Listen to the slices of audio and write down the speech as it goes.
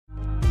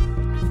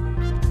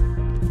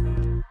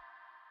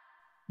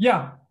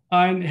Ja,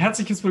 ein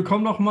herzliches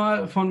Willkommen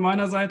nochmal von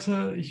meiner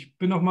Seite. Ich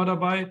bin nochmal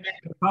dabei,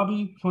 der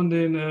Fabi von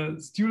den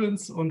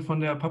Students und von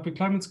der Public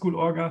Climate School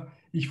Orga.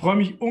 Ich freue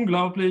mich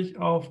unglaublich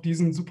auf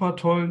diesen super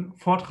tollen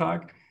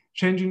Vortrag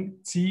Changing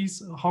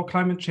Seas, How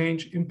Climate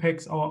Change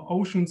Impacts Our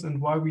Oceans and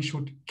Why We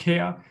Should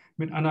Care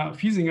mit Anna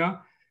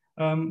Fiesinger.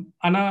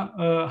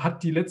 Anna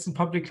hat die letzten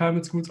Public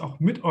Climate Schools auch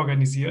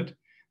mitorganisiert.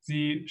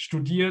 Sie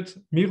studiert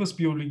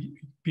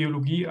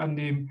Meeresbiologie an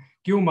dem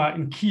Geomar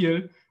in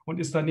Kiel und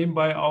ist dann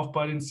nebenbei auch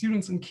bei den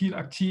Students in Kiel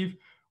aktiv.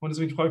 Und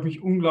deswegen freue ich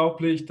mich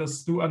unglaublich,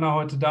 dass du, Anna,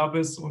 heute da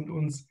bist und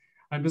uns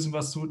ein bisschen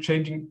was zu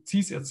Changing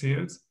Seas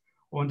erzählst.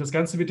 Und das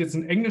Ganze wird jetzt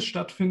in Englisch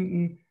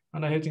stattfinden.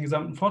 Anna hält den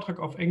gesamten Vortrag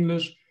auf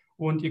Englisch.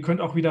 Und ihr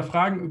könnt auch wieder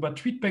Fragen über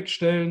Tweetback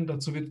stellen.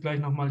 Dazu wird gleich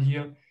nochmal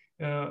hier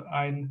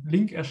ein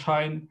Link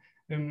erscheinen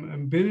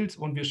im Bild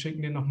und wir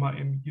schicken den nochmal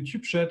im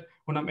YouTube-Chat.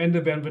 Und am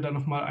Ende werden wir dann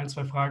nochmal ein,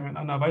 zwei Fragen an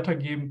Anna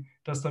weitergeben.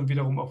 Das dann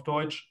wiederum auf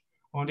Deutsch.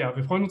 Und ja,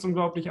 wir freuen uns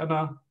unglaublich,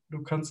 Anna.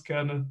 Du kannst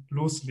gerne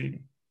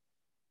loslegen.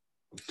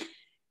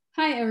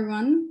 Hi,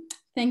 everyone.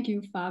 Thank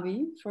you,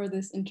 Fabi, for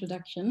this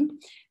introduction.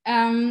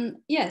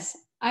 Yes,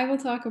 I will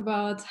talk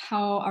about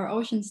how our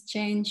oceans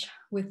change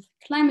with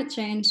climate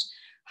change,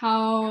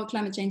 how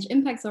climate change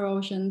impacts our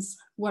oceans,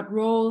 what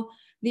role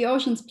the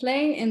oceans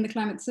play in the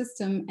climate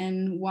system,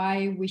 and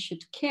why we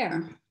should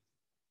care.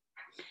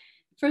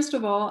 First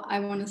of all,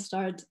 I want to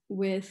start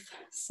with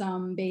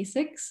some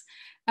basics.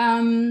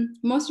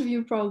 Most of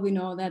you probably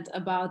know that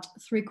about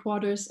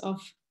 3/4 of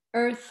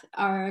Earth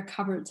are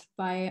covered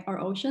by our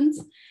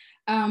oceans.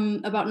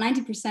 About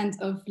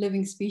 90% of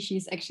living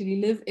species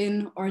actually live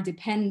in or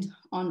depend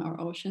on our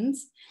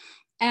oceans.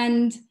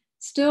 And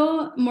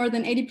still more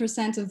than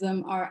 80% of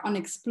them are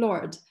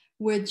unexplored,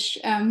 which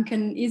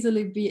can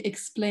easily be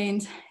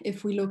explained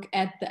if we look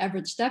at the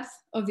average depth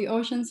of the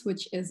oceans,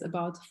 which is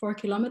about 4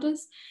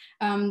 kilometers.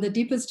 The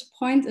deepest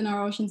point in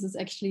our oceans is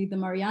actually the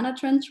Mariana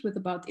Trench with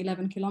about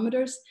 11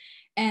 kilometers.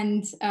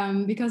 And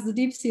because the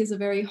deep sea is a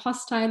very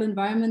hostile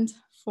environment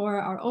for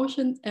our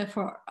ocean,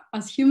 for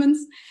us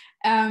humans,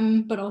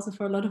 but also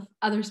for a lot of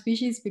other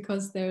species,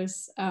 because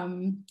there's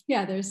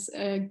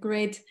a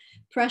great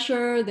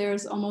pressure,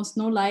 there's almost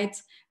no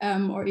light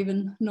or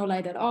even no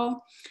light at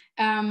all.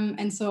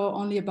 And so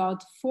only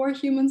about 4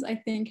 humans, I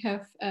think,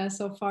 have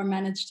so far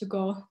managed to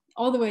go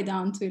all the way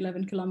down to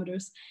 11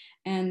 kilometers.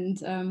 And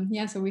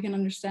so we can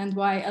understand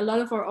why a lot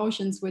of our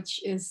oceans,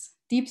 which is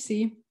deep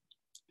sea,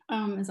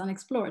 is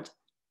unexplored.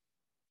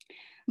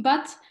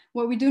 But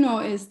what we do know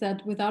is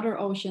that without our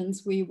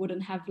oceans, we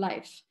wouldn't have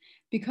life,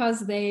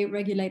 because they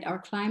regulate our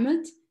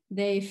climate,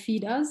 they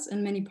feed us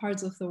in many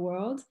parts of the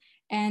world,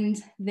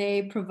 and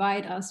they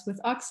provide us with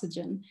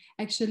oxygen.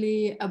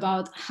 Actually,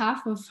 about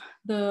half of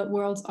the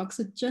world's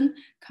oxygen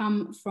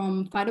come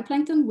from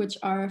phytoplankton, which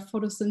are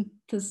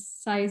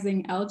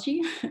photosynthesizing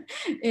algae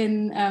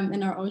in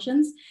our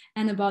oceans,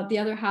 and about the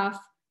other half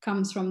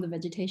comes from the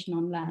vegetation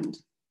on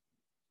land.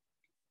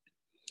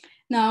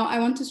 Now, I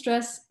want to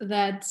stress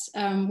that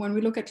when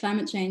we look at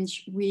climate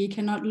change, we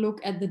cannot look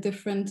at the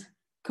different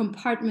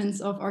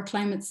compartments of our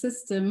climate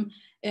system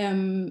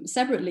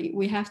separately.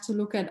 We have to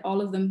look at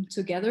all of them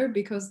together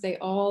because they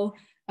all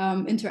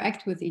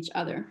interact with each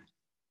other.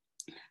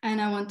 And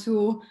I want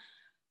to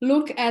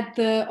look at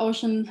the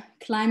ocean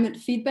climate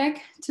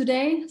feedback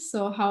today,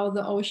 so how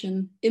the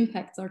ocean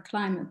impacts our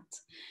climate.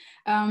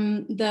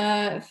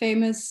 The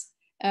famous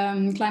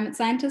climate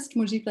scientist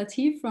Mujib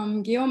Latif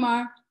from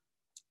Geomar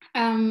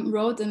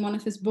wrote in one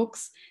of his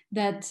books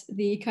that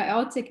the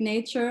chaotic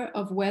nature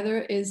of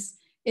weather is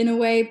in a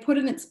way put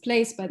in its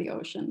place by the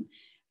ocean.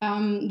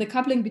 The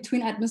coupling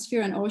between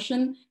atmosphere and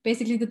ocean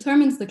basically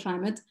determines the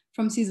climate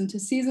from season to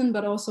season,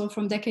 but also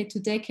from decade to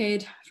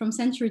decade, from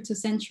century to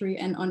century,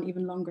 and on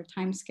even longer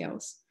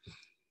timescales.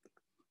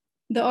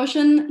 The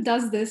ocean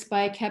does this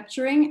by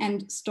capturing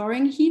and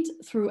storing heat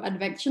through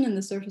advection in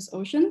the surface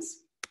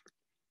oceans.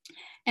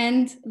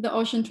 And the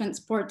ocean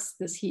transports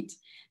this heat.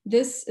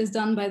 This is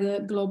done by the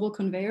global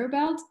conveyor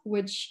belt,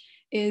 which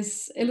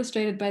is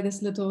illustrated by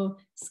this little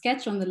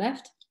sketch on the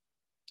left.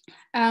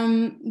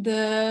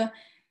 The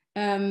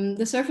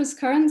surface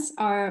currents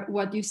are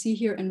what you see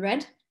here in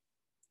red,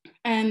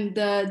 and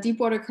the deep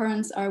water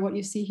currents are what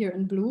you see here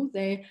in blue.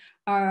 They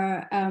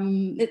are,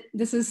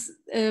 this is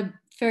a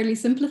fairly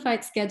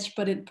simplified sketch,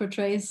 but it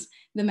portrays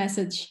the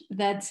message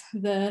that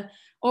the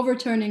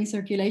overturning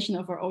circulation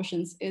of our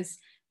oceans is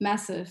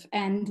massive,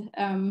 and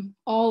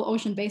all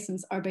ocean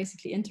basins are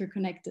basically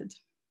interconnected.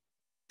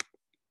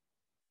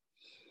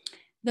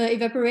 The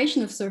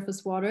evaporation of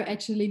surface water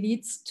actually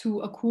leads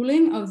to a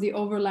cooling of the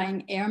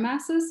overlying air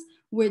masses,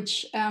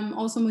 which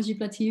also Mujib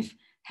Latif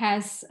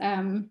has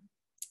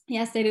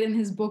stated in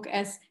his book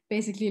as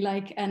basically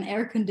like an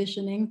air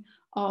conditioning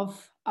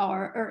of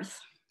our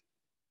Earth.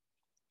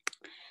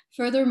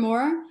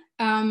 Furthermore,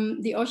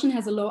 the ocean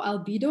has a low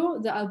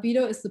albedo. The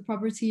albedo is the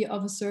property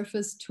of a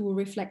surface to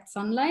reflect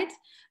sunlight.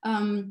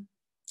 And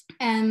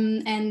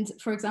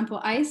for example,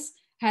 ice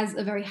has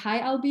a very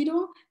high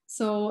albedo.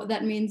 So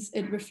that means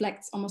it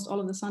reflects almost all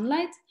of the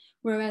sunlight,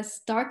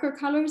 whereas darker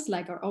colors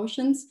like our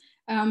oceans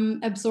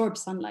absorb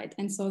sunlight.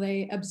 And so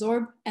they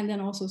absorb and then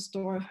also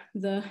store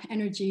the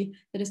energy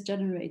that is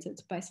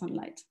generated by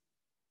sunlight.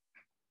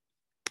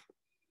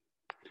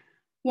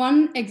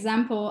 One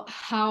example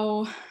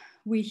how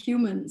we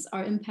humans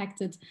are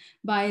impacted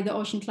by the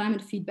ocean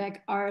climate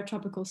feedback are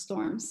tropical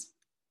storms.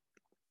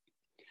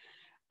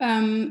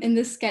 In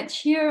this sketch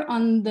here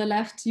on the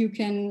left, you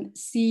can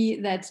see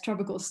that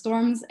tropical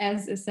storms,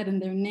 as is said in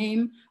their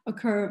name,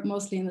 occur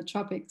mostly in the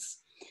tropics.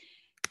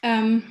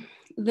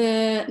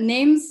 The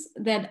names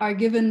that are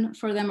given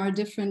for them are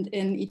different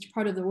in each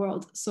part of the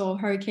world. So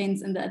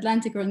hurricanes in the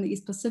Atlantic or in the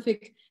East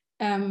Pacific,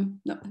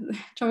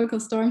 tropical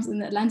storms in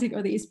the Atlantic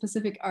or the East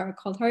Pacific are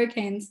called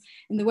hurricanes.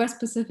 In the West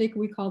Pacific,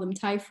 we call them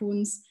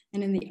typhoons.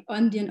 And in the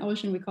Indian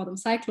Ocean, we call them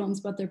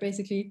cyclones, but they're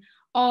basically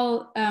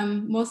all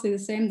mostly the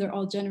same. They're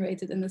all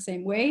generated in the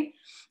same way.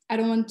 I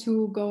don't want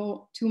to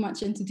go too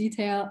much into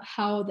detail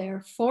how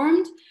they're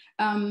formed.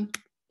 I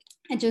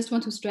just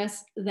want to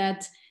stress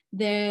that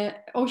the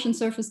ocean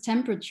surface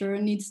temperature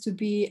needs to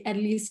be at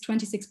least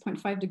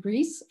 26.5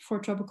 degrees for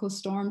tropical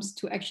storms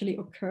to actually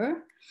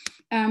occur.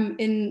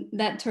 In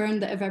that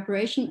turn, the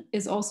evaporation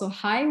is also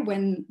high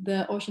when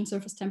the ocean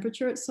surface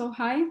temperature is so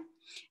high.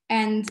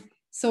 And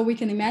so we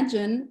can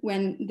imagine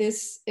when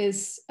this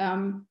is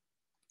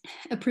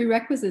a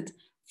prerequisite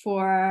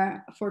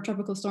for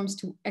tropical storms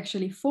to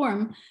actually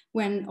form,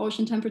 when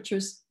ocean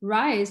temperatures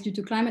rise due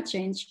to climate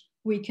change,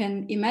 we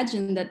can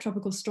imagine that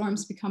tropical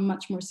storms become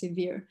much more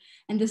severe.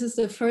 And this is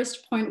the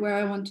first point where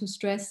I want to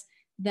stress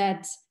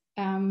that,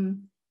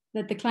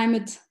 that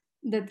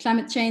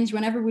climate change,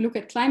 whenever we look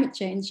at climate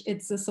change,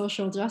 it's a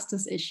social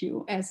justice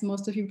issue, as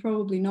most of you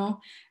probably know,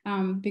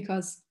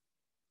 because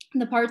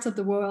the parts of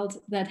the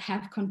world that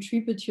have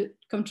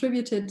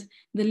contributed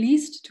the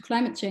least to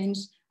climate change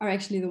are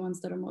actually the ones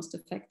that are most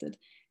affected,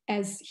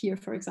 as here,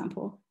 for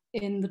example,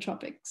 in the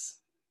tropics.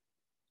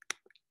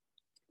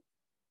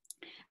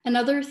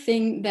 Another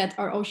thing that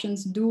our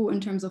oceans do in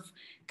terms of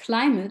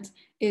climate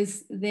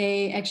is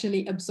they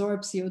actually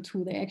absorb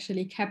CO2. They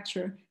actually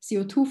capture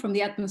CO2 from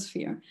the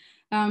atmosphere.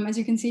 As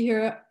you can see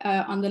here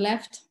on the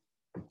left,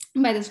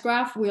 by this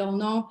graph, we all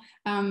know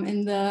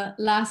in the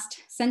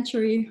last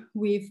century,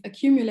 we've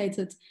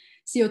accumulated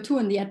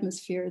CO2 in the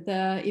atmosphere.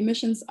 The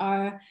emissions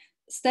are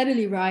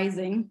steadily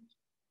rising.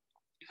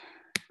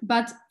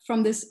 But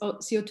from this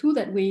CO2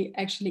 that we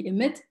actually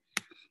emit,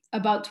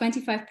 about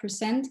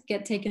 25%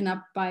 get taken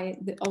up by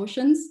the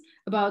oceans,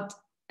 about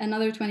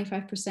another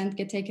 25%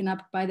 get taken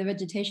up by the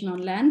vegetation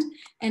on land,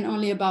 and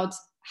only about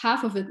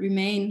half of it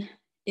remain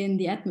in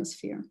the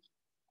atmosphere.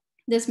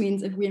 This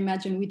means if we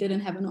imagine we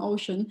didn't have an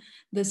ocean,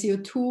 the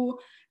CO2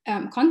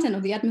 content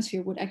of the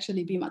atmosphere would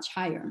actually be much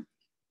higher.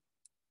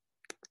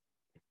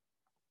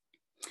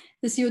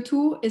 The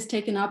CO2 is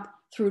taken up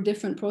through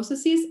different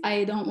processes.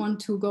 I don't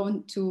want to go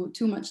into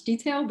too much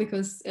detail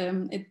because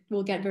it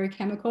will get very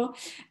chemical.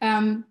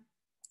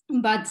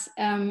 But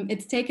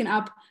it's taken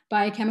up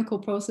by chemical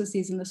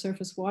processes in the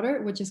surface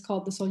water, which is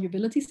called the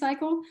solubility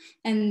cycle.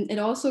 And it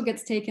also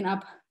gets taken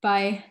up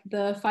by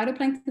the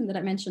phytoplankton that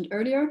I mentioned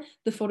earlier,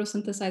 the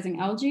photosynthesizing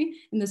algae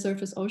in the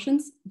surface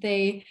oceans.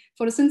 They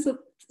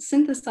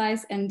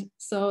photosynthesize, and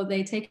so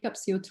they take up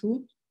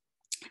CO2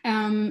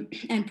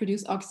 and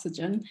produce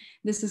oxygen.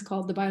 This is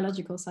called the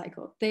biological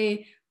cycle.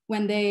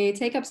 When they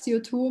take up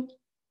CO2,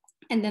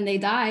 and then they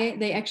die,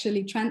 they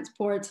actually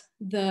transport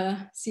the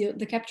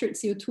captured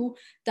CO2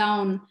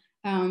 down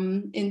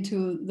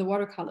into the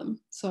water column.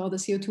 So the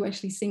CO2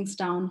 actually sinks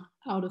down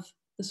out of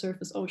the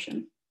surface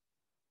ocean.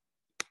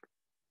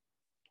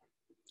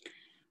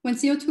 When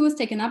CO2 is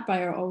taken up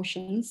by our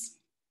oceans,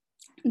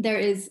 there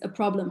is a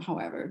problem,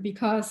 however,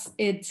 because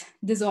it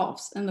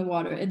dissolves in the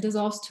water. It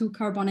dissolves to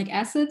carbonic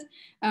acid.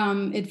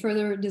 It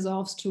further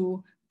dissolves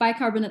to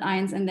bicarbonate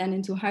ions and then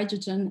into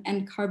hydrogen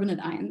and carbonate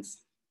ions.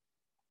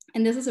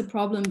 And this is a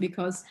problem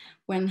because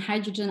when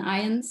hydrogen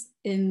ions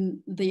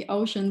in the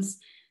oceans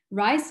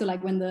rise, so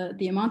like when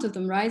the amount of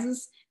them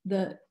rises,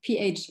 the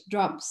pH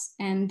drops.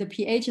 And the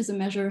pH is a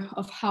measure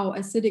of how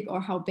acidic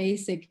or how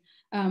basic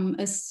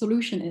a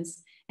solution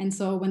is. And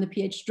so when the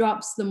pH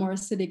drops, the more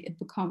acidic it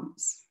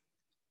becomes.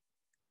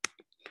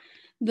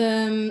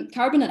 The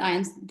carbonate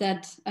ions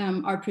that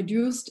are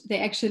produced, they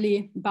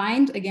actually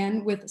bind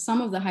again with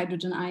some of the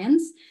hydrogen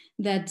ions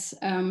that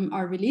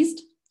are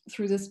released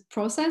through this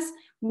process,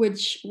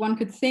 which one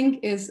could think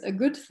is a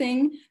good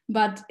thing,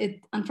 but it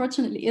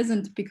unfortunately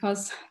isn't,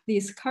 because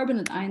these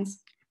carbonate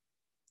ions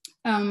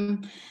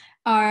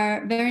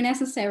are very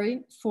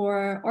necessary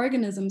for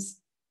organisms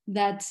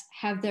that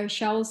have their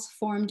shells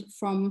formed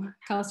from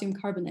calcium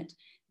carbonate,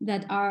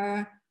 that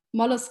are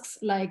mollusks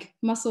like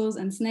mussels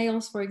and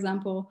snails, for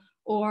example,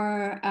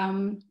 or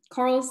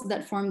corals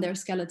that form their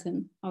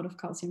skeleton out of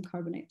calcium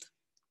carbonate.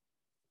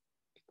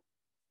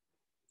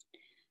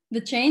 The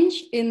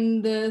change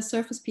in the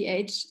surface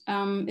pH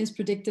is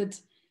predicted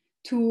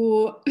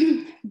to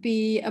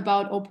be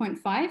about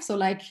 0.5. So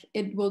like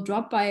it will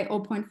drop by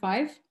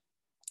 0.5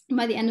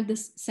 by the end of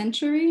this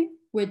century,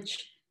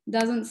 which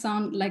doesn't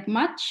sound like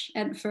much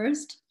at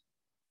first.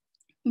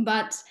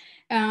 But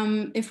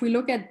if we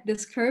look at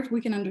this curve,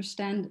 we can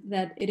understand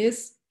that it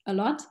is a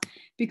lot,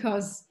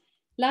 because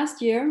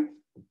last year,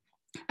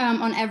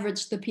 on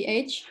average, the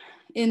pH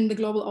in the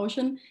global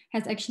ocean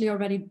has actually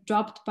already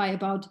dropped by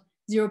about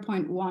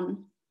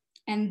 0.1.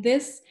 And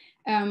this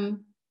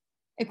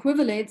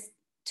equivalates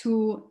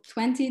to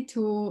 20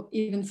 to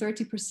even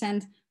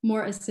 30%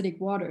 more acidic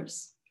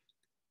waters.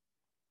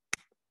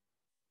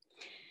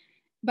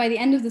 By the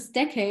end of this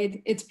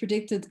decade, it's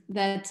predicted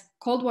that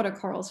cold water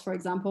corals, for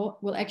example,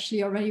 will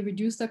actually already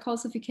reduce their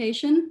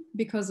calcification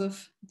because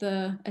of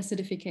the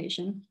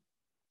acidification.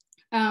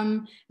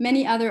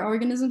 Many other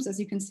organisms, as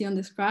you can see on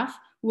this graph,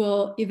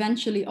 will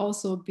eventually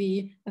also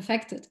be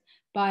affected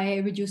by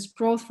reduced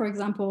growth, for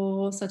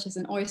example, such as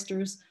in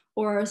oysters,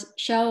 or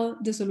shell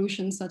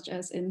dissolution, such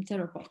as in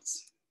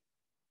pteropods.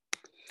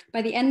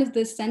 By the end of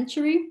this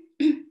century,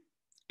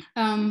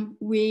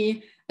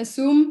 we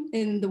assume,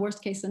 in the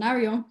worst case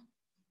scenario,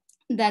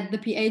 that the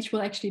pH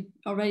will actually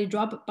already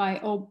drop by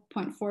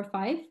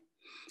 0.45.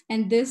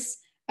 And this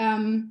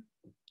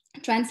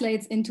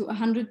translates into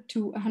 100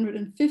 to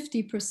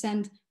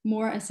 150%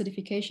 more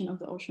acidification of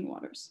the ocean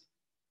waters.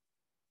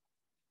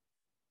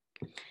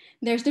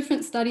 There's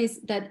different studies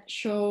that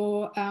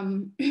show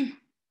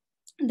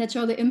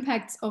the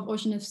impacts of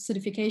ocean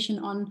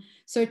acidification on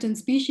certain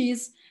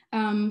species.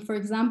 For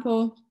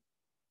example,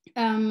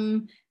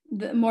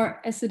 the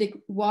more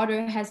acidic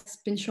water has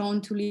been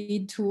shown to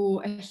lead to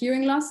a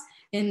hearing loss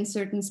in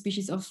certain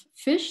species of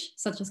fish,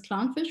 such as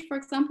clownfish, for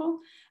example.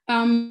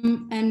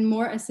 And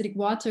more acidic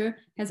water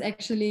has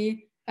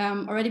actually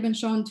already been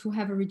shown to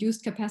have a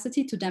reduced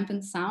capacity to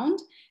dampen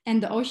sound.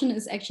 And the ocean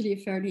is actually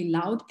a fairly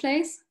loud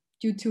place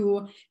due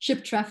to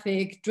ship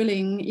traffic,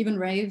 drilling, even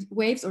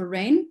waves or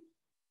rain.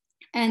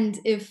 And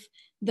if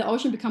the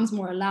ocean becomes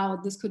more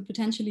loud, this could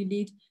potentially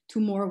lead to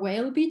more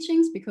whale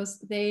beachings, because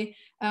they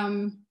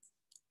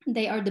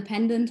are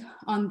dependent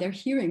on their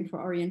hearing for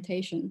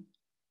orientation.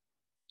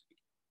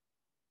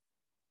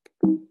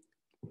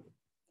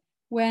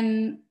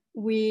 When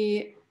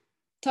we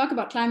talk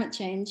about climate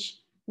change,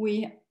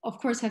 we of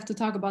course have to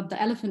talk about the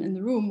elephant in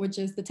the room, which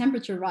is the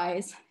temperature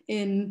rise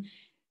in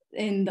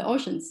the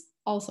oceans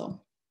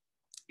also.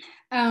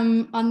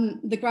 On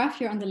the graph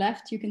here on the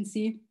left, you can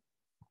see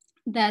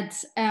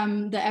that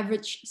the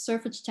average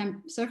surface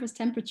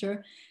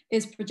temperature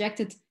is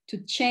projected to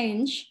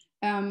change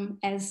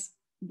as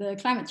the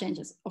climate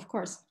changes, of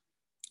course.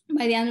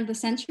 By the end of the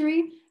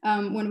century,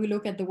 when we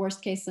look at the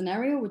worst case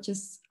scenario, which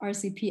is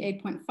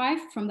RCP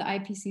 8.5 from the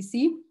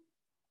IPCC,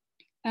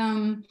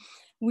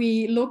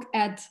 we look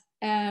at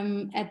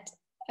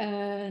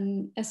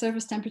a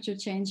surface temperature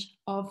change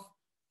of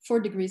 4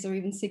 degrees or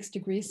even 6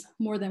 degrees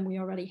more than we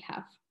already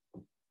have.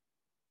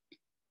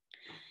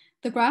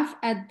 The graph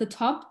at the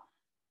top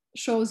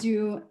shows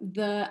you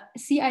the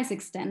sea ice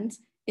extent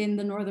in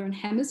the Northern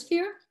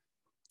Hemisphere.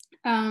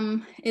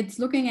 It's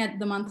looking at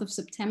the month of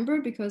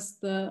September, because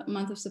the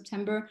month of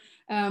September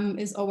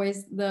is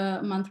always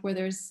the month where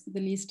there's the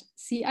least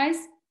sea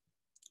ice.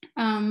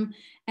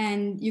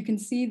 And you can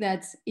see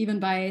that even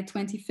by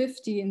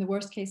 2050, in the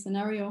worst case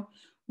scenario,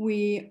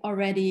 we're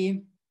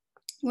already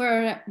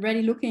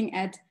looking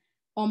at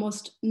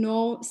almost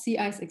no sea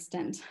ice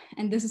extent.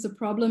 And this is a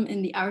problem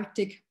in the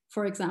Arctic,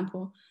 for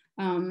example,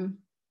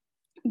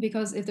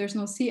 because if there's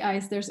no sea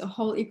ice, there's a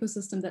whole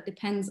ecosystem that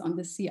depends on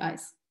the sea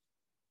ice.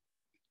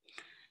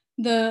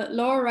 The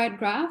lower right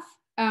graph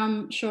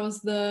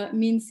shows the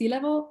mean sea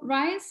level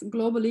rise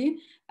globally.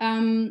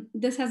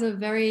 This has a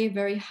very,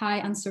 very high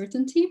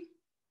uncertainty,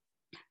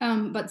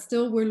 but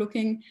still we're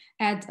looking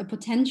at a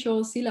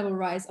potential sea level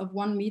rise of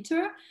 1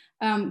 meter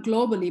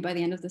globally by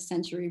the end of the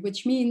century,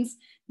 which means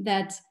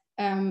that,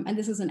 and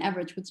this is an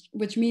average,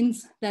 which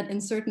means that in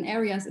certain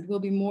areas it will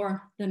be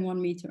more than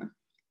 1 meter.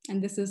 And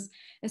this is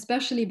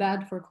especially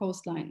bad for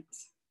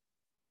coastlines.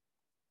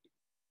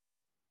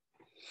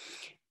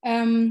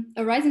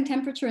 A rising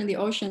temperature in the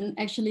ocean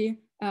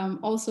actually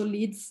also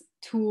leads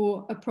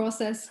to a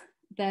process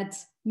that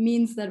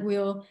means that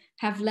we'll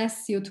have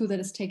less CO2 that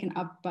is taken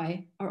up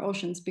by our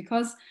oceans,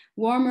 because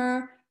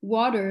warmer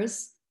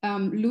waters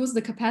lose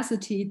the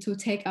capacity to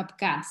take up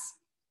gas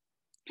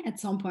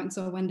at some point.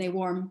 So when they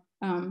warm,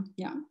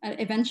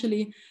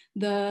 eventually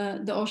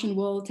the ocean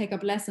will take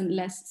up less and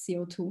less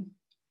CO2.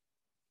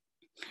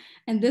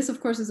 And this, of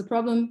course, is a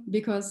problem,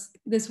 because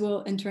this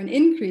will in turn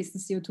increase the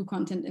CO2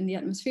 content in the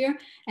atmosphere,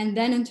 and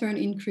then in turn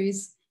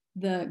increase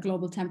the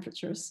global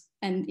temperatures,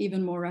 and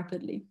even more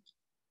rapidly.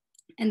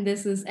 And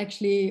this is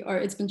actually, or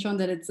it's been shown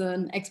that it's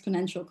an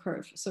exponential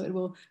curve, so it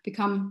will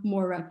become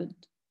more rapid.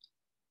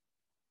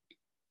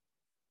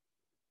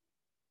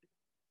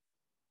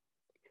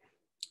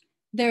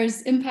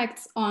 There's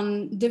impacts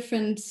on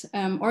different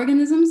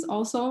organisms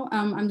also.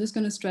 I'm just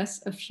going to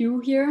stress a few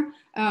here.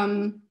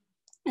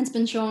 It's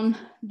been shown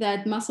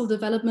that mussel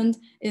development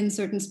in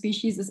certain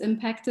species is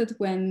impacted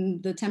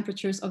when the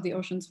temperatures of the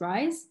oceans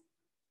rise.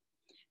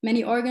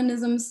 Many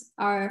organisms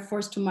are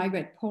forced to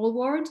migrate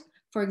poleward,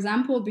 for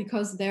example,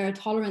 because their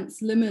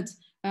tolerance limit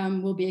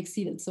will be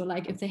exceeded. So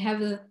like if they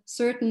have a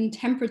certain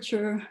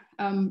temperature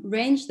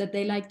range that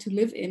they like to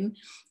live in,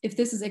 if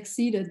this is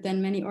exceeded,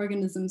 then many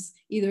organisms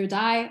either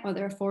die or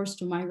they're forced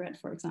to migrate,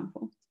 for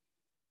example.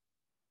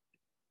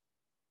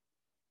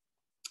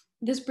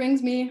 This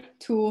brings me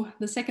to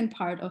the second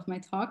part of my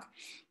talk.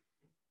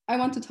 I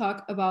want to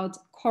talk about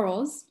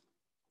corals.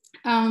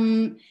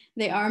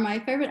 They are my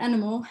favorite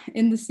animal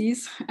in the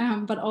seas,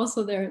 but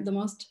also they're the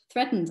most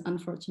threatened,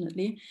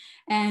 unfortunately.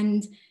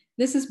 And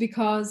this is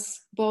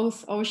because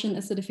both ocean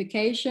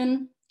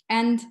acidification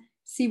and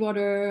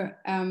seawater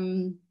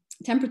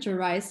temperature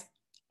rise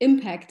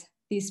impact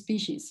these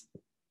species.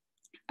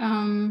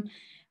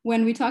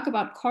 When we talk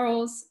about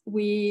corals,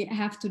 we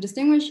have to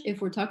distinguish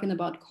if we're talking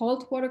about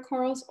cold water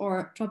corals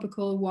or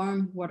tropical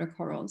warm water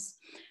corals.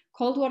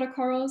 Cold water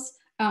corals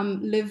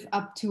live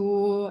up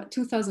to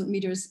 2,000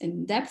 meters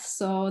in depth,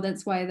 so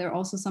that's why they're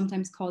also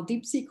sometimes called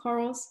deep sea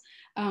corals.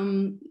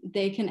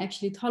 They can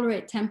actually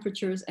tolerate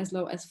temperatures as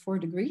low as 4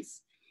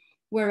 degrees,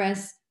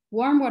 whereas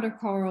warm water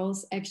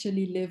corals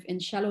actually live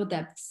in shallow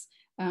depths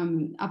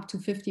up to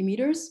 50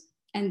 meters,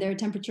 and their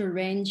temperature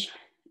range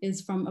is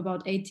from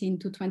about 18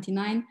 to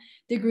 29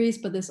 degrees,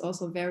 but this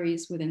also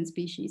varies within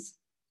species.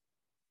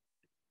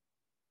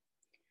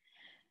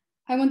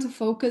 I want to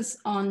focus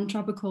on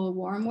tropical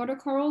warm water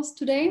corals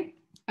today.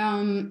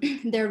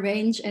 Their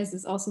range, as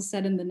is also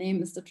said in the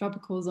name, is the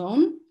tropical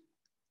zone,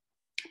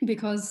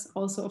 because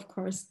also, of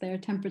course, their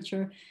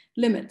temperature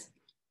limit.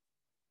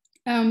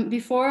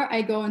 Before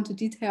I go into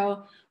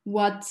detail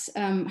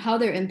how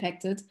they're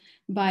impacted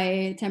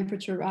by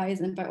temperature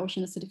rise and by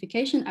ocean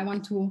acidification, I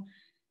want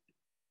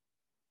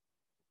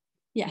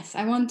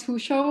to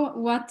show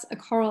what a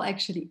coral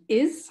actually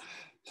is.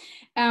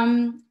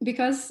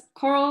 Because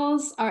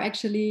corals are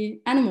actually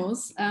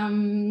animals.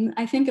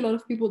 I think a lot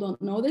of people don't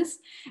know this.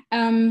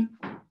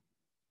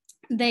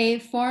 They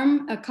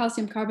form a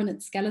calcium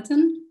carbonate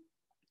skeleton,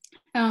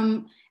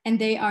 and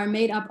they are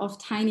made up of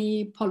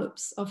tiny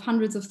polyps, of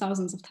hundreds of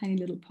thousands of tiny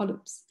little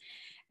polyps.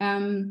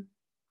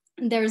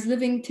 There's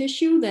living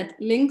tissue that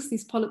links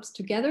these polyps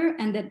together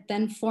and that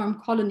then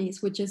form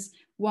colonies, which is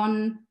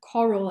one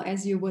coral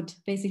as you would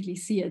basically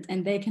see it.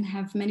 And they can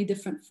have many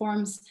different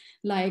forms,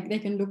 like they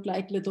can look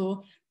like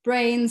little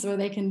brains, or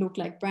they can look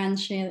like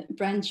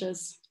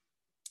branches,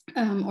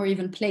 or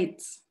even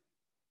plates.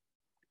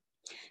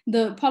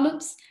 The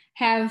polyps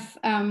have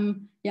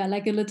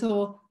like a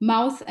little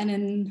mouth and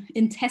an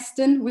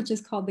intestine, which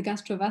is called the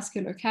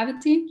gastrovascular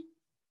cavity,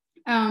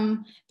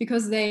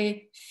 because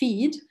they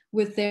feed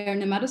with their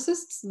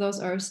nematocysts. Those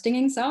are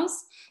stinging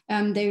cells.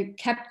 They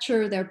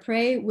capture their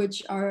prey,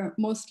 which are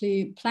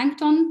mostly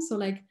plankton, so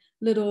like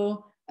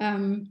little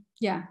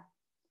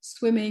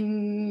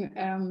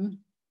swimming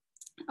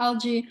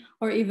algae,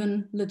 or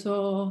even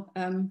little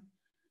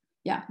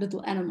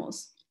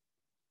animals.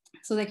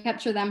 So they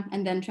capture them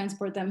and then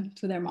transport them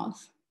to their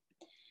mouth.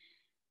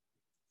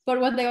 But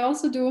what they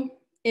also do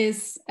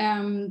is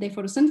they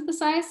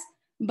photosynthesize,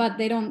 but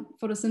they don't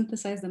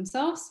photosynthesize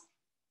themselves.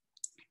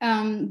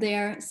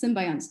 Their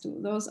symbionts do.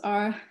 Those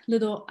are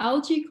little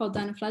algae called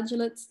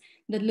dinoflagellates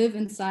that live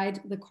inside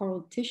the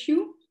coral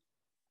tissue.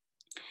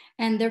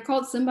 And they're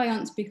called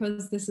symbionts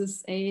because this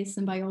is a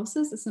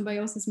symbiosis. A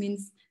symbiosis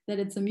means that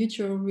it's a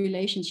mutual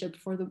relationship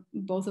for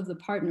both of the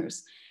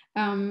partners.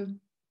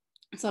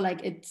 So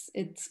like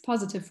it's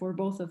positive for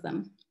both of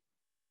them.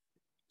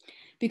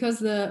 Because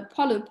the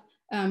polyp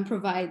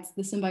provides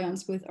the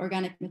symbionts with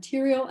organic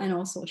material and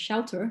also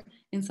shelter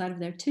inside of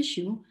their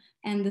tissue.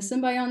 And the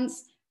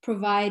symbionts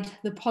provide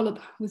the polyp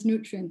with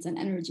nutrients and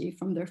energy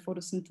from their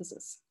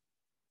photosynthesis.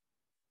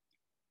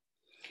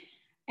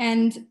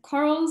 And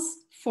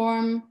corals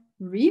form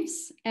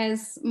reefs,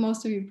 as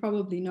most of you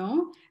probably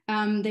know.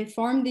 They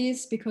form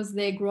these because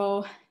they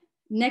grow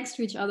next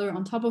to each other,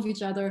 on top of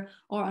each other,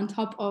 or on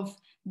top of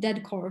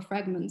dead coral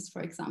fragments,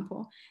 for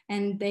example.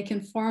 And they can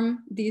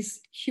form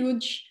these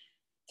huge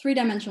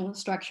three-dimensional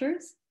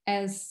structures,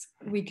 as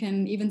we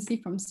can even see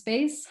from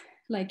space,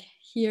 like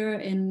here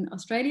in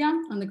Australia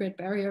on the Great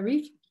Barrier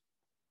Reef,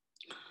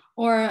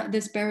 or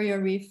this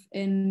barrier reef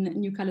in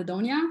New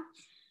Caledonia.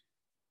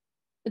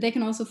 They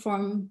can also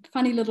form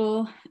funny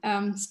little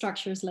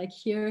structures like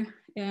here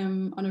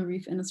on a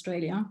reef in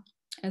Australia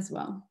as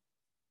well.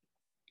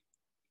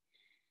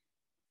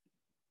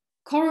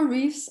 Coral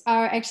reefs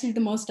are actually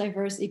the most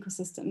diverse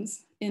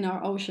ecosystems in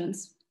our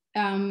oceans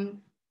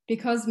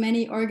because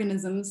many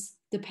organisms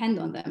depend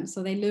on them.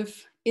 So they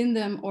live in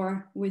them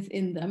or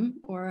within them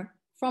or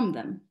from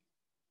them.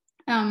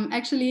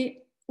 Actually,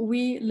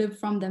 we live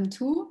from them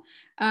too.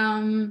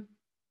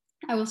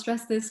 I will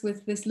stress this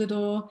with this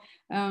little,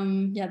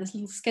 this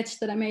little sketch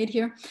that I made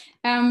here.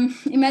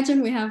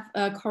 Imagine we have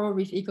a coral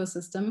reef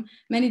ecosystem.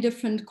 Many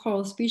different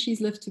coral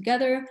species live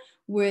together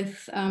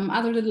with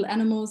other little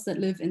animals that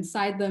live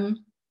inside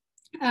them.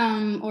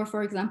 Or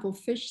for example,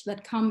 fish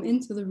that come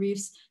into the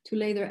reefs to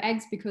lay their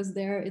eggs because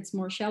there it's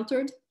more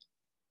sheltered.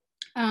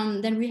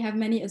 then we have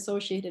many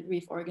associated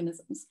reef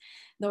organisms.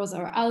 Those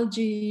are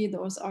algae,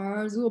 those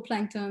are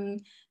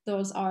zooplankton,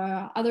 those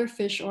are other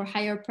fish or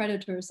higher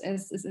predators,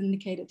 as is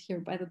indicated here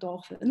by the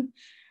dolphin.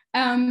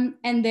 And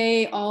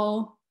they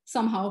all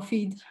somehow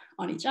feed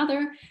on each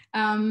other.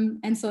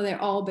 And so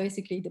they're all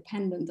basically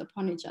dependent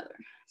upon each other.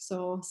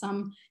 So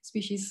some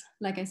species,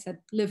 like I said,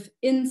 live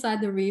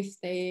inside the reef.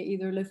 They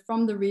either live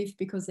from the reef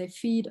because they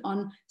feed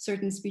on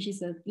certain species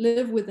that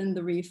live within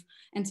the reef,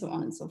 and so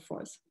on and so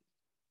forth.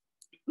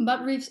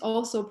 But reefs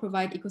also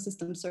provide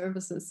ecosystem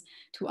services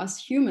to us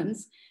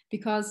humans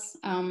because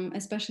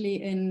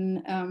especially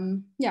in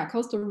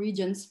coastal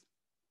regions,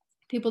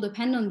 people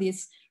depend on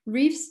these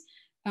reefs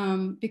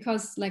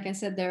because, like I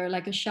said, they're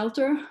like a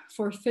shelter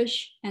for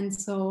fish. And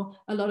so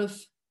a lot of,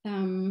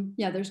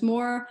 there's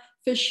more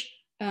fish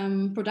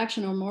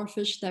production or more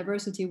fish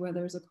diversity where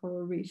there's a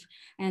coral reef.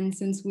 And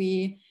since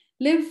we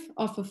live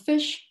off of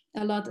fish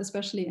a lot,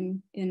 especially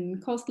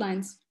in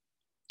coastlines,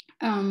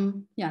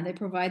 they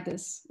provide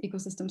this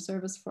ecosystem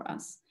service for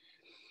us.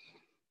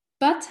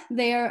 But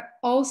they are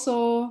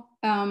also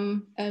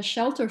a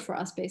shelter for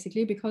us,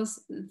 basically,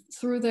 because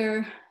through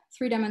their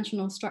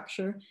three-dimensional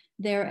structure,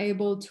 they're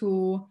able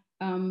to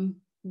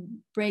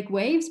break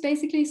waves,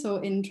 basically.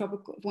 So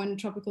when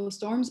tropical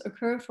storms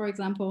occur, for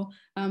example,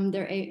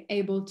 they're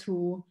able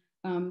to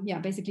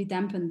basically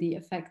dampen the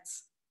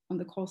effects on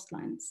the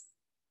coastlines.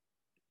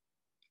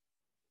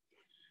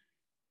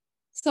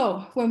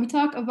 So when we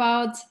talk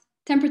about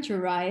temperature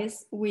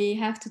rise, we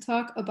have to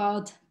talk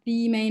about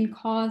the main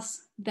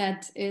cause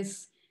that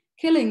is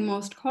killing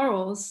most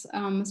corals,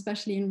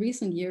 especially in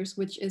recent years,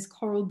 which is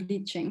coral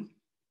bleaching.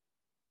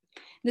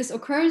 This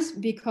occurs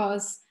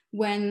because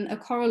when a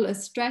coral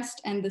is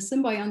stressed and the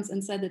symbionts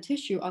inside the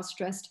tissue are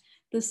stressed,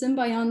 the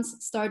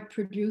symbionts start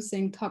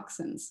producing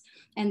toxins,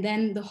 and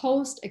then the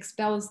host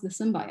expels the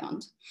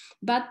symbiont.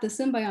 But the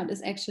symbiont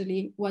is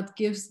actually what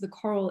gives the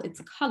coral its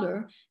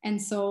color, and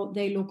so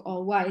they look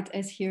all white,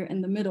 as here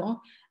in the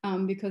middle,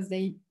 because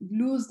they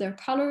lose their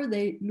color,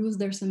 they lose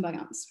their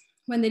symbionts.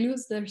 When they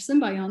lose their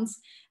symbionts,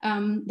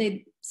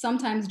 they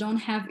sometimes don't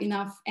have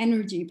enough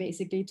energy,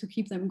 basically, to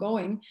keep them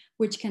going,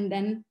 which can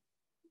then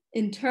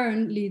in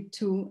turn lead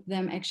to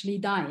them actually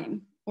dying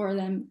or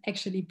them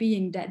actually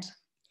being dead.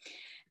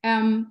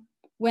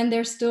 When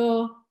they're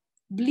still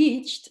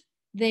bleached,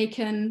 they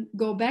can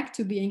go back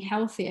to being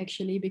healthy,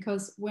 actually,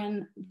 because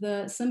when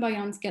the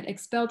symbionts get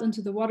expelled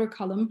into the water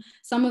column,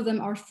 some of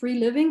them are free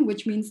living,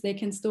 which means they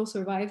can still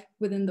survive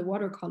within the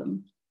water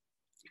column.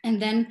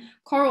 And then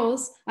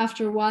corals,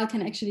 after a while,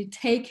 can actually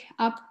take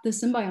up the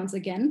symbionts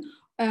again,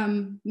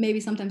 maybe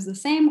sometimes the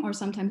same or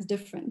sometimes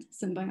different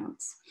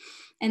symbionts.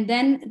 And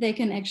then they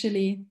can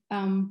actually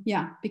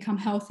become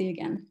healthy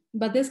again.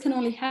 But this can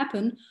only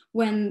happen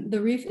when the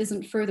reef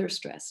isn't further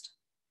stressed.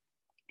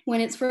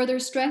 When it's further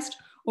stressed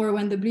or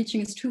when the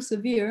bleaching is too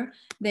severe,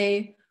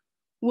 they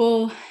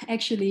will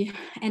actually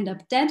end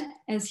up dead,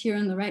 as here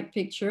in the right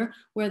picture,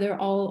 where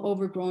they're all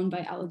overgrown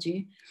by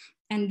algae.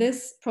 And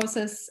this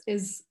process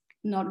is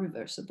not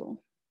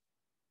reversible.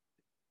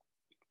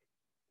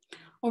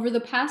 Over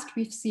the past,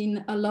 we've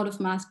seen a lot of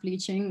mass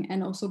bleaching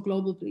and also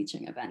global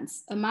bleaching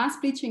events. A mass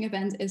bleaching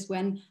event is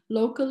when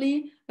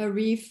locally a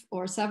reef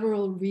or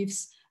several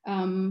reefs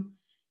have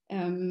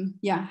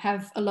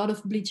a lot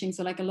of bleaching,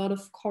 so like a lot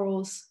of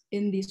corals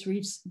in these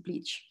reefs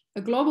bleach.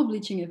 A global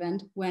bleaching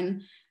event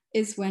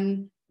is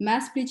when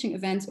mass bleaching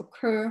events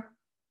occur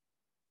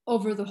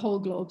over the whole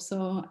globe,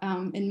 so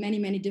in many,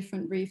 many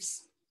different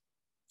reefs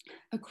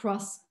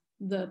across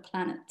the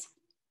planet.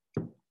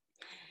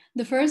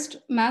 The first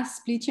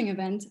mass bleaching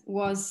event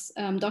was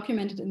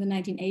documented in the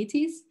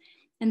 1980s,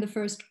 and the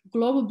first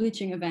global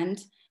bleaching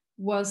event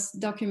was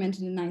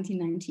documented in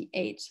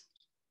 1998.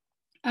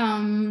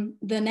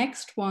 The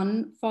next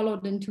one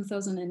followed in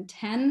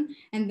 2010,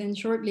 and then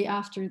shortly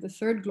after, the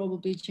third global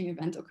bleaching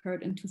event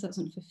occurred in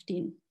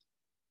 2015.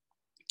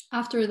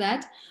 After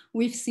that,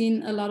 we've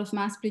seen a lot of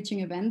mass bleaching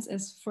events,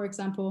 as for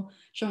example,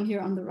 shown here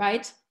on the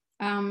right,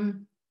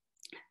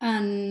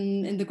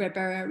 and in the Great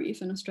Barrier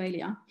Reef in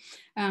Australia.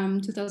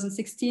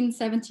 2016,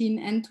 17,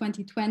 and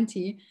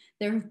 2020,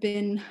 there have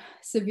been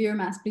severe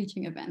mass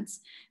bleaching events.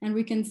 And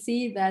we can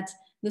see that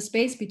the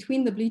space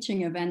between the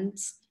bleaching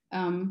events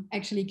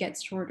actually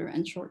gets shorter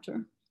and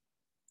shorter.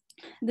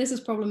 This is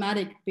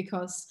problematic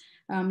because,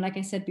 like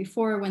I said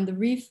before, when the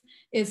reef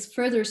is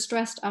further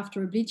stressed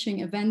after a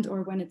bleaching event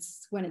or when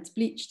it's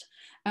bleached,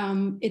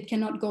 it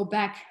cannot go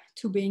back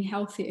to being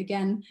healthy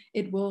again.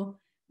 It will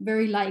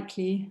very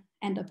likely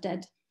end up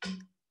dead.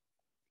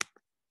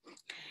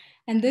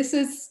 And this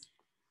is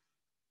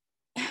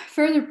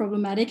further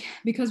problematic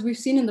because we've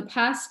seen in the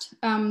past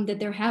that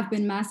there have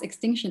been mass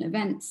extinction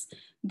events,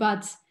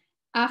 but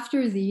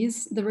after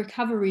these, the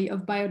recovery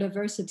of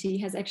biodiversity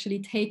has actually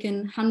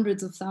taken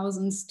hundreds of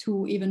thousands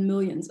to even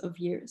millions of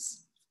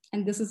years.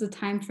 And this is a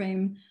time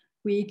frame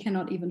we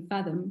cannot even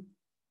fathom.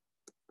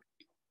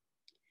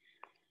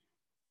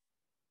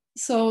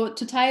 So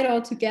to tie it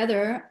all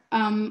together,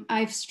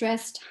 I've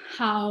stressed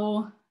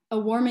how a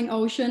warming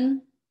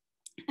ocean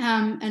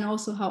and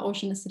also how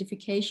ocean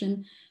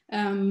acidification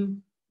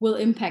will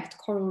impact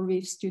coral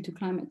reefs due to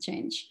climate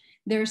change.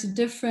 There's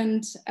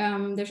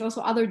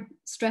also other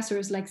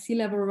stressors like sea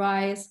level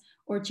rise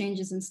or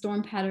changes in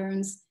storm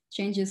patterns,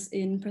 changes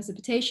in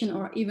precipitation,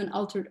 or even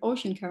altered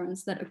ocean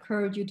currents that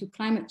occur due to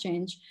climate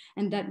change,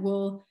 and that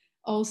will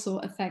also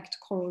affect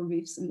coral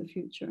reefs in the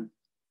future.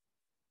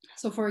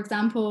 So for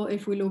example,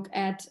 if we look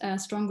at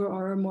stronger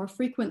or more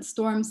frequent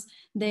storms,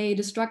 they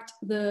destruct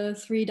the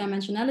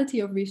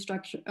three-dimensionality of reef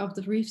structure of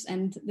the reefs,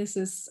 and this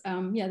is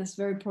this is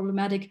very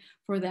problematic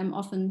for them.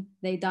 Often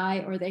they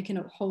die or they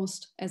cannot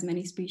host as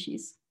many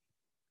species.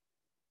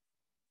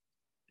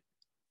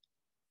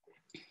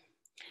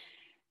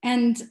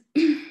 And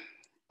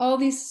all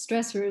these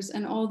stressors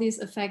and all these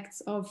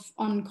effects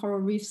on coral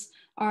reefs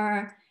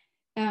are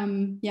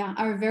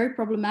very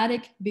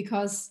problematic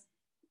because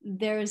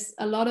there's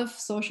a lot of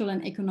social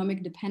and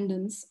economic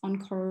dependence on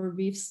coral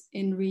reefs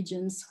in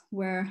regions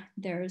where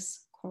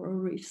there's coral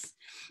reefs.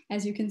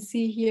 As you can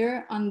see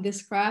here on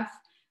this graph,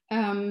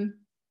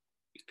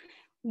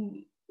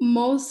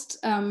 most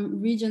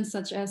regions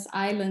such as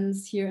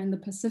islands here in the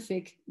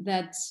Pacific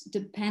that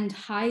depend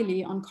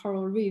highly on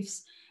coral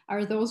reefs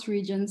are those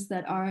regions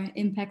that are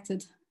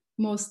impacted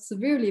most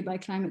severely by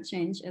climate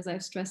change, as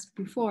I've stressed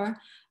before,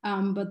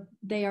 but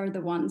they are the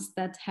ones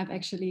that have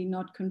actually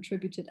not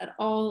contributed at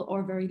all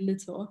or very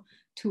little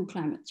to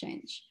climate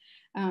change.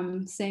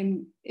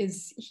 Same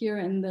is here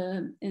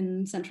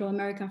in Central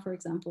America, for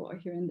example, or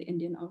here in the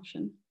Indian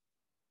Ocean.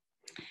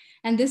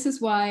 And this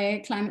is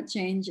why climate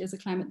change is a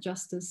climate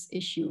justice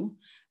issue.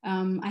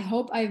 I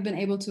hope I've been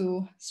able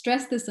to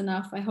stress this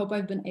enough. I hope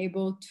I've been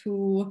able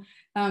to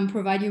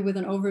provide you with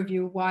an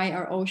overview why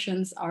our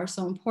oceans are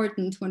so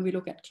important when we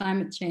look at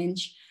climate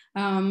change.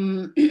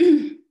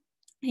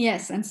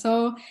 Yes, and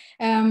so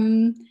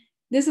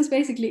this is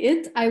basically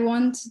it. I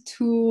want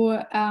to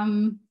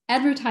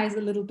advertise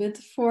a little bit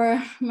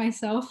for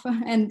myself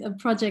and a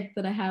project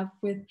that I have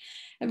with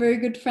a very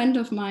good friend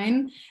of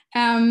mine.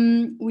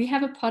 We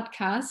have a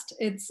podcast.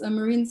 It's a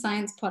marine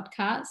science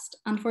podcast.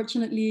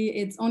 Unfortunately,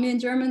 it's only in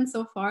German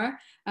so far.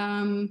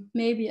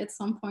 Maybe at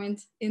some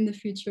point in the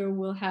future,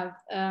 we'll have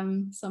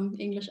some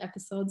English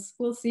episodes.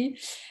 We'll see.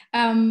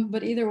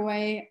 But either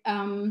way,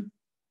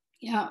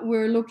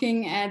 we're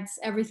looking at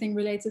everything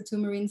related to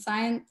marine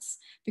science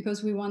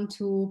because we want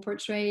to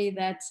portray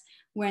that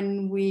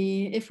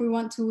if we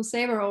want to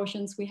save our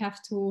oceans, we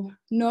have to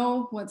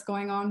know what's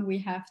going on. We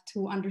have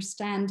to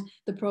understand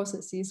the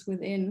processes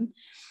within.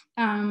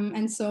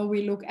 And so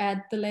we look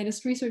at the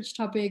latest research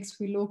topics,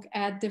 we look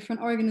at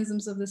different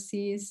organisms of the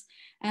seas,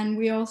 and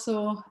we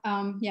also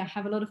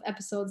have a lot of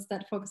episodes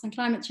that focus on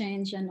climate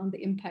change and on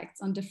the impacts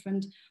on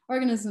different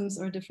organisms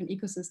or different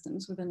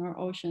ecosystems within our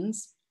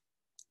oceans.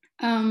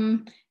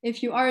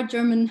 If you are a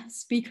German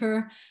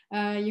speaker,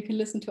 you can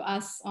listen to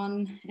us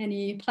on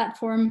any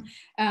platform.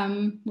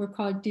 We're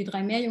called Die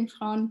drei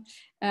Meerjungfrauen.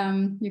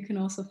 You can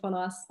also follow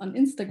us on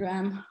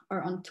Instagram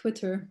or on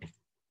Twitter.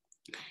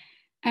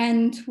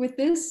 And with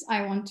this,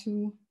 I want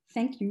to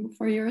thank you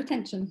for your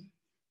attention.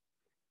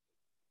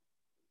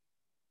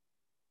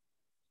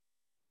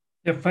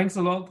 Yeah, thanks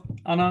a lot,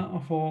 Anna,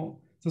 for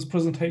this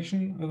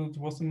presentation. It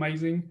was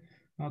amazing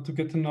to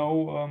get to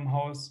know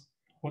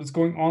what is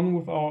going on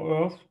with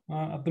our Earth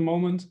at the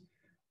moment.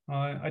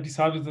 I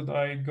decided that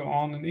I go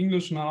on in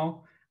English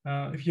now.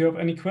 If you have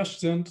any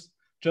questions,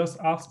 just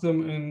ask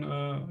them in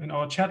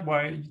our chat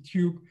via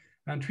YouTube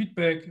and tweet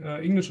back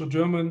English or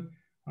German.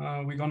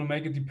 We're going to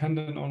make it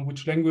dependent on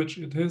which language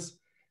it is.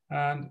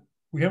 And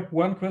we have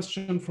one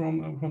question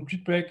from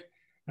feedback.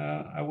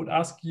 I would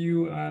ask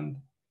you, and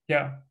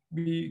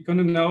we're going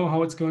to know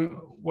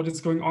what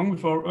is going on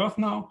with our Earth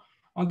now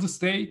on this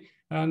day.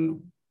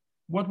 And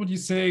what would you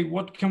say,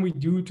 what can we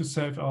do to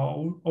save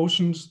our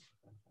oceans,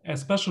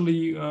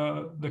 especially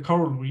the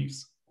coral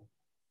reefs?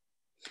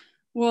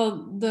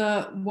 Well,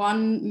 the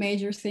one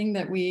major thing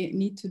that we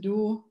need to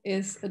do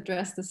is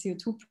address the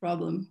CO2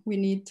 problem. We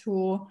need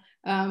to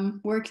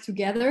work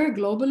together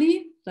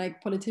globally, like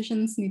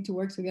politicians need to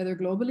work together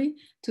globally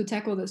to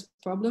tackle this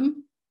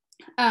problem.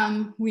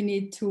 We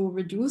need to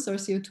reduce our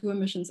CO2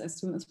 emissions as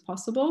soon as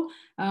possible.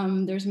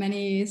 There's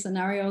many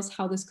scenarios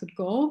how this could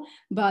go,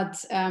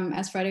 but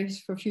as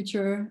Fridays for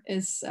Future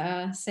is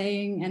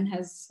saying and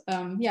has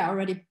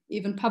already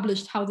even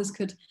published how this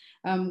could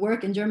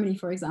work in Germany,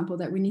 for example,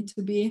 that we need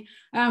to be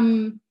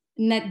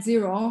net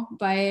zero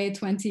by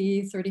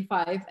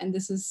 2035, and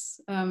this is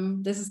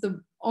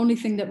the only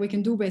thing that we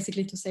can do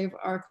basically to save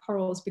our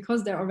corals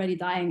because they're already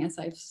dying, as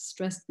I've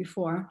stressed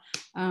before.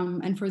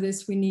 And for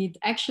this, we need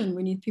action.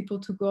 We need people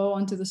to go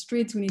onto the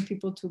streets. We need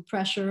people to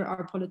pressure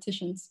our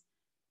politicians.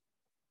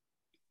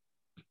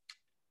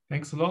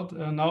 Thanks a lot.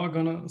 Now I'm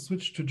gonna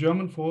switch to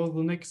German for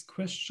the next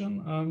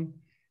question.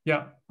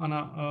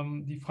 Anna,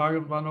 die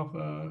Frage war noch,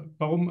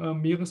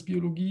 warum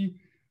Meeresbiologie?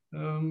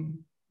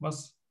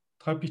 Was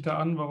treibt dich da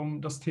an?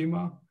 Warum das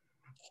Thema?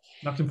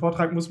 Nach dem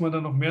Vortrag muss man da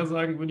noch mehr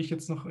sagen, würde ich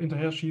jetzt noch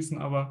hinterher schießen,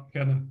 aber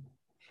gerne.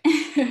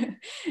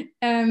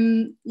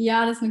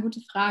 Ja, das ist eine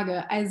gute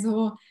Frage.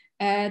 Also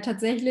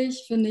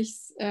Tatsächlich finde ich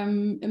es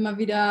immer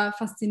wieder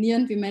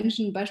faszinierend, wie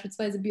Menschen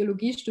beispielsweise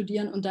Biologie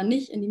studieren und dann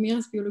nicht in die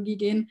Meeresbiologie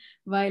gehen,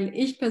 weil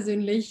ich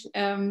persönlich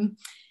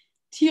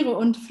Tiere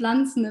und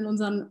Pflanzen in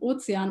unseren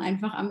Ozeanen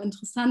einfach am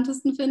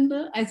interessantesten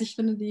finde. Also ich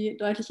finde die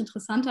deutlich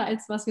interessanter,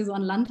 als was wir so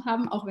an Land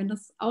haben, auch wenn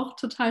das auch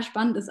total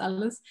spannend ist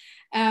alles.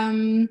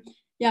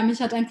 Ja, mich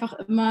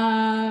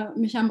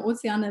haben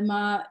Ozeane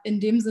immer in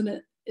dem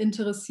Sinne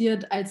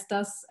interessiert, als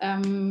dass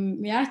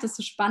ja, ich das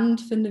so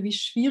spannend finde, wie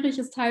schwierig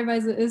es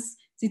teilweise ist,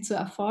 sie zu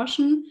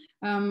erforschen.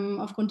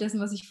 Aufgrund dessen,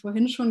 was ich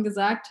vorhin schon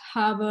gesagt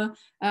habe,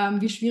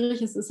 wie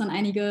schwierig es ist, an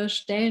einige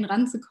Stellen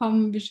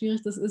ranzukommen, wie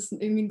schwierig das ist,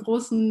 irgendwie einen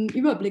großen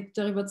Überblick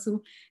darüber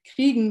zu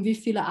kriegen, wie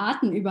viele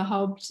Arten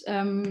überhaupt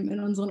in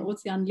unseren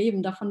Ozeanen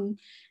leben. Davon,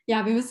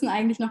 ja, wir wissen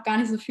eigentlich noch gar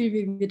nicht so viel,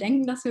 wie wir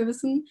denken, dass wir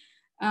wissen.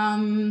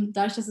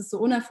 Dadurch, dass es so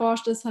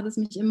unerforscht ist, hat es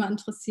mich immer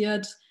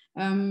interessiert,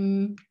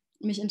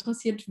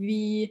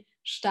 wie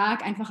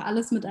stark einfach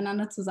alles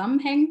miteinander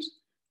zusammenhängt.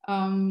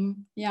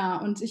 Ja,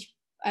 und ich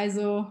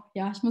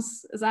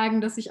muss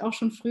sagen, dass ich auch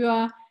schon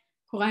früher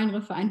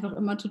Korallenriffe einfach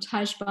immer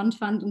total spannend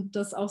fand und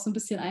das auch so ein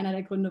bisschen einer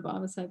der Gründe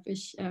war, weshalb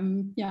ich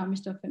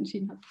mich dafür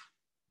entschieden habe.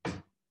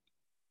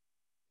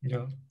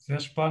 Ja, sehr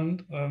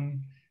spannend.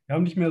 Wir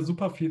haben nicht mehr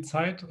super viel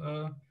Zeit.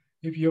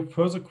 If you have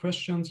further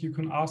questions, you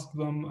can ask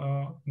them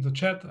in the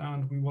chat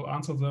and we will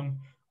answer them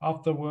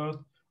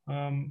afterward.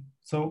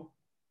 So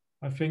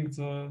I think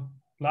the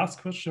last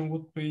question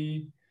would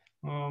be,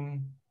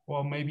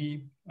 or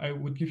maybe I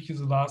would give you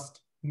the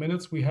last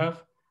minutes we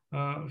have.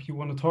 If you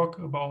want to talk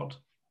about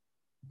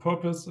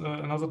purpose,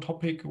 another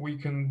topic we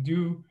can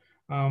do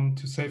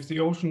to save the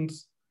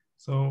oceans.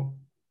 So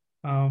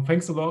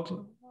thanks a lot,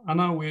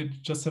 Anna. We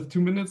just have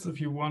 2 minutes.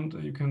 If you want,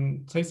 you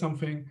can say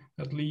something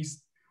at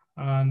least.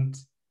 And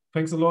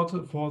thanks a lot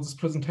for this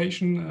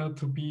presentation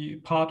to be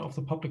part of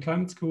the Public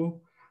Climate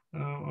School.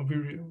 I'm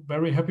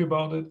very happy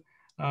about it.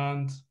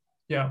 And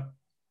yeah,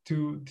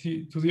 to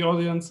the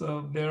audience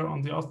there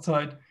on the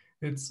outside,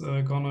 it's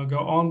gonna go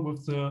on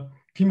with the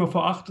Klima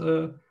vor 8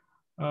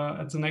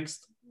 at the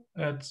next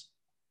at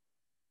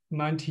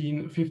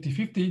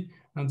 1950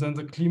 and then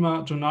the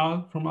Klima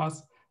Journal from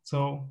us.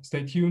 So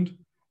stay tuned.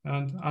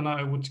 And Anna,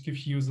 I would give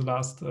you the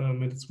last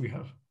minutes we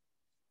have.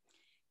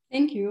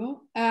 Thank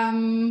you.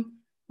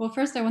 Well,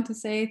 first I want to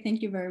say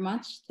thank you very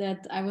much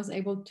that I was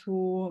able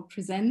to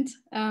present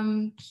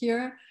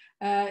here.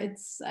 I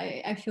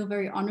feel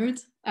very honored,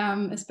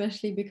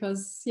 especially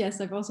because, yes,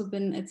 I've also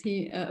been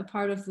a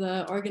part of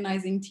the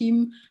organizing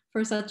team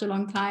for such a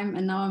long time,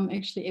 and now I'm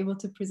actually able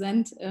to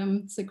present.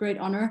 It's a great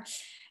honor.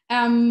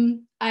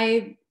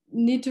 I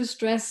need to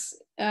stress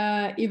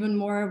even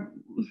more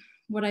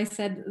what I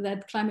said,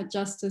 that climate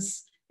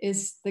justice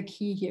is the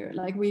key here.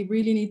 Like, we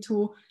really need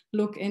to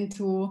look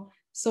into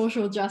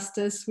social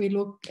justice. We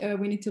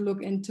need to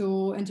look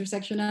into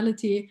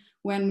intersectionality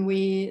when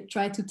we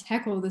try to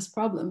tackle this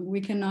problem. We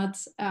cannot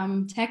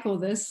tackle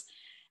this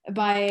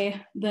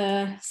by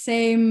the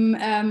same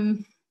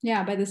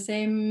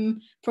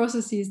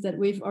processes that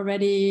we've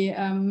already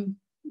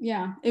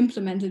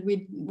implemented.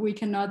 We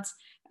cannot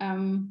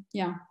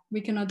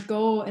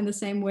go in the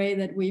same way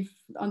that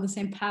on the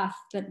same path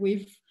that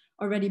we've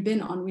already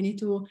been on. We need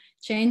to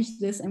change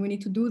this, and we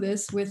need to do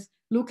this with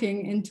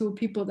looking into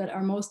people that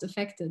are most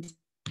affected.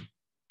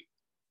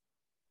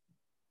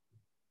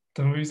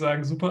 Dann würde ich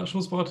sagen, super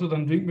Schlussworte.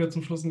 Dann winken wir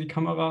zum Schluss in die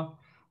Kamera.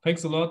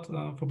 Thanks a lot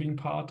for being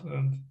part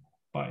and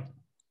bye.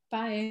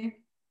 Bye.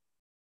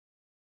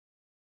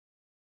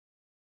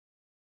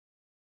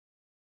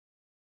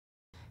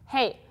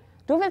 Hey,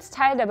 du willst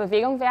Teil der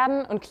Bewegung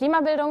werden und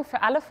Klimabildung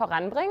für alle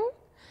voranbringen?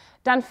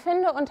 Dann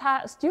finde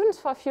unter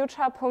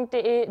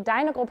studentsforfuture.de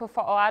deine Gruppe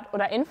vor Ort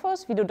oder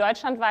Infos, wie du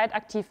deutschlandweit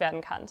aktiv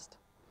werden kannst.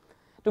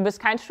 Du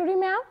bist kein Studi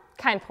mehr?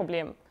 Kein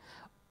Problem.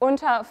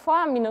 Unter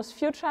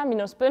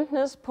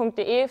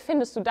for-future-bündnis.de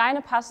findest du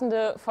deine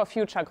passende For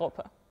Future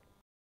Gruppe.